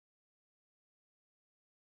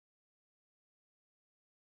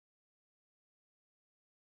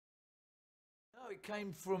it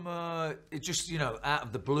came from, it just, you know, out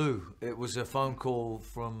of the blue. It was a phone call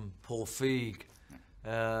from Paul Feig.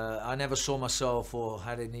 I never saw myself or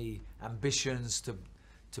had any ambitions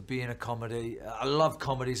to be in a comedy. I love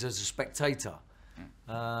comedies as a spectator.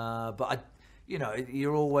 But, you know,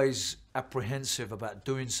 you're always apprehensive about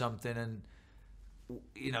doing something and,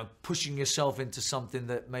 you know, pushing yourself into something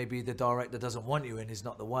that maybe the director doesn't want you in is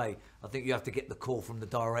not the way. I think you have to get the call from the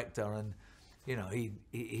director, and you know,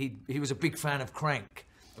 he was a big fan of Crank,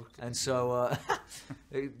 and so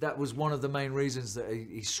that was one of the main reasons that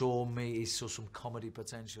he saw me. He saw some comedy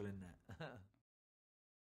potential in that.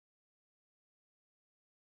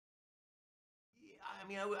 I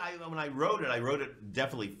mean, when I wrote it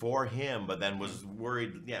definitely for him, but then was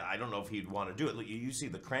worried, yeah, I don't know if he'd want to do it. You see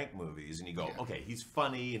the Crank movies, and you go, okay, he's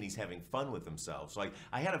funny, and he's having fun with himself. So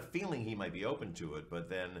I had a feeling he might be open to it, but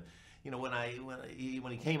then, you know, when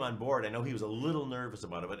he came on board, I know he was a little nervous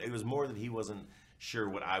about it, but it was more that he wasn't sure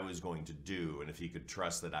what I was going to do, and if he could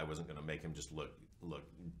trust that I wasn't going to make him just look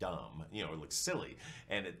dumb, you know, or look silly.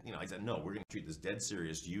 And you know, I said, no, we're going to treat this dead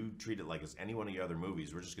serious. You treat it like it's any one of your other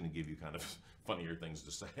movies. We're just going to give you kind of funnier things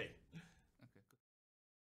to say. Okay, good.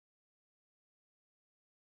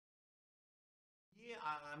 Yeah,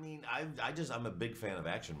 I mean, I'm a big fan of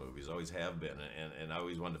action movies. Always have been, and I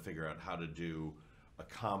always wanted to figure out how to do a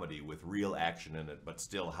comedy with real action in it, but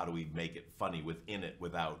still, how do we make it funny within it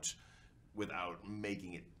without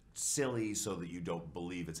making it silly so that you don't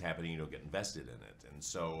believe it's happening, you don't get invested in it. And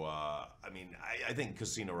so, I mean, I think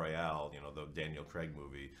Casino Royale, you know, the Daniel Craig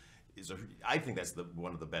movie, I think that's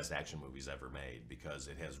one of the best action movies ever made, because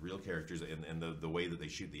it has real characters, and the way that they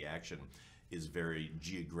shoot the action is very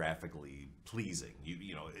geographically pleasing.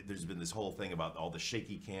 You know, there's been this whole thing about all the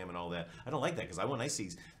shaky cam and all that. I don't like that, because when I see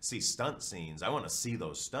stunt scenes, I want to see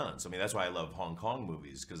those stunts. I mean, that's why I love Hong Kong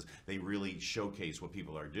movies, because they really showcase what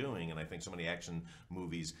people are doing, and I think so many action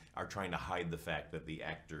movies are trying to hide the fact that the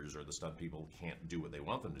actors or the stunt people can't do what they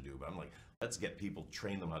want them to do. But I'm like, let's get people,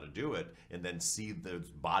 train them how to do it, and then see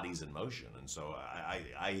those bodies in motion. And so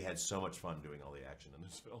I had so much fun doing all the action in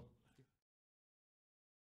this film.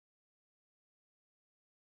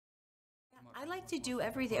 I like to do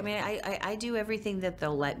everything. I mean, I do everything that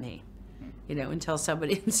they'll let me, you know, until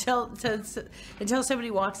somebody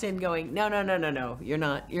walks in going, no, you're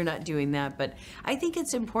not doing that. But I think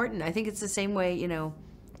it's important. I think it's the same way, you know,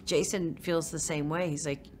 Jason feels the same way. He's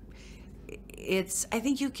like, I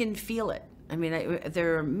think you can feel it. I mean,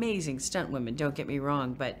 they're amazing stunt women, don't get me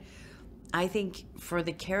wrong, but I think for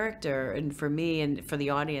the character and for me and for the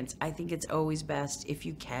audience, I think it's always best if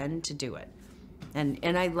you can to do it.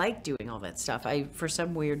 And I like doing all that stuff. I, for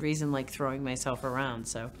some weird reason, like throwing myself around.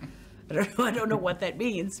 So I don't know what that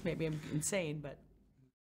means. Maybe I'm insane, but.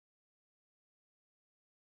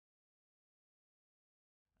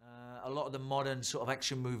 A lot of the modern sort of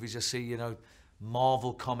action movies I see, you know,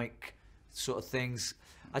 Marvel comic sort of things,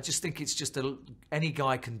 I just think it's just any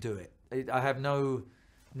guy can do it. I have no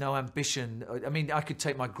ambition. I mean, I could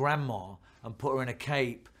take my grandma and put her in a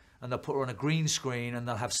cape, and they'll put her on a green screen, and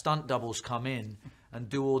they'll have stunt doubles come in and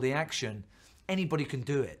do all the action. Anybody can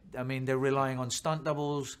do it. I mean, they're relying on stunt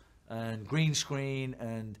doubles and green screen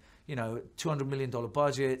and, you know, $200 million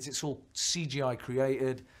budgets. It's all CGI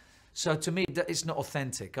created. So to me, it's not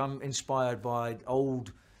authentic. I'm inspired by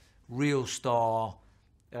old, real star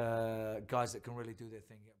guys that can really do their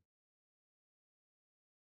thing.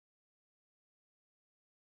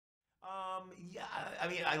 Yeah, I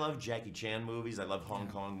mean, I love Jackie Chan movies. I love Hong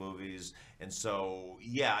Kong movies, and so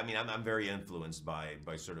yeah, I mean, I'm very influenced by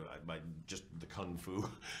just the kung fu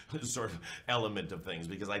sort of element of things,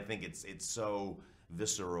 because I think it's so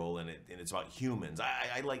visceral, and it's about humans.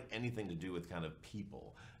 I like anything to do with kind of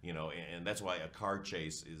people, you know, and that's why a car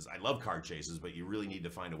chase is. I love car chases, but you really need to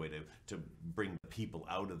find a way to bring people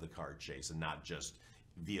out of the car chase and not just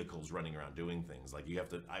vehicles running around doing things. Like, you have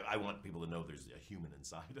to. I want people to know there's a human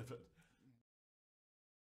inside of it.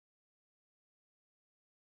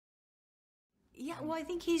 Yeah, well, I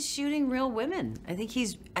think he's shooting real women. I think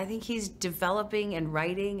he's developing and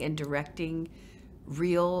writing and directing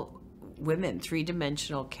real women,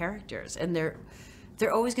 three-dimensional characters, and they're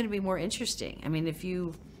always going to be more interesting. I mean, if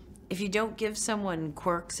you don't give someone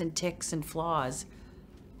quirks and tics and flaws,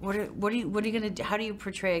 what are you going to do? How do you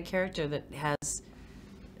portray a character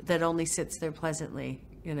that only sits there pleasantly,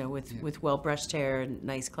 you know, with well-brushed hair and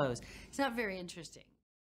nice clothes? It's not very interesting.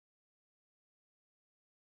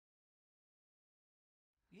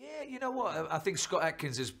 Yeah, you know what? I think Scott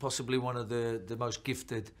Adkins is possibly one of the most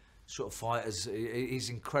gifted sort of fighters. He's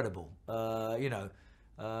incredible. You know,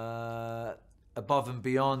 above and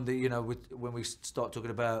beyond, you know, when we start talking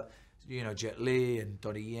about, you know, Jet Li and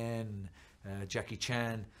Donnie Yen, Jackie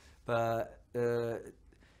Chan. But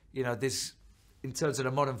you know, this, in terms of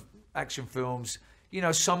the modern action films, you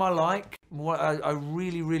know, some I like. I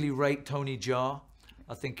really, really rate Tony Jaa.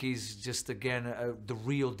 I think he's just, again, the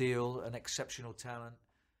real deal, an exceptional talent.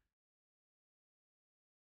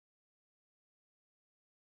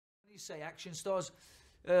 When you say action stars,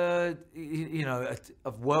 you know,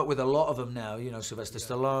 I've worked with a lot of them now, you know, Sylvester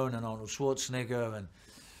Stallone and Arnold Schwarzenegger, and,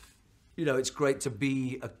 you know, it's great to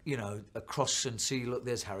be, you know, across and see, look,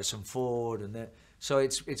 there's Harrison Ford, and so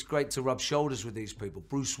it's great to rub shoulders with these people.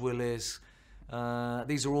 Bruce Willis,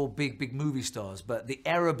 these are all big movie stars. But the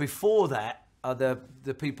era before that are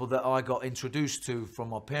the people that I got introduced to from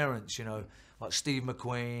my parents, you know, like Steve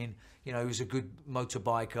McQueen, you know, he was a good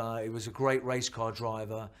motorbiker, he was a great race car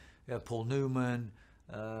driver, Paul Newman,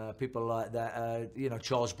 people like that, you know,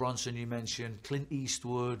 Charles Bronson you mentioned, Clint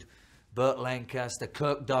Eastwood, Burt Lancaster,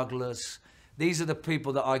 Kirk Douglas. These are the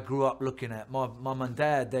people that I grew up looking at. My mum and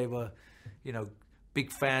dad, they were, you know,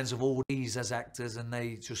 big fans of all these as actors, and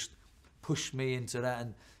they just pushed me into that.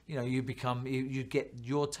 And, you know, you get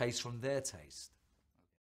your taste from their taste.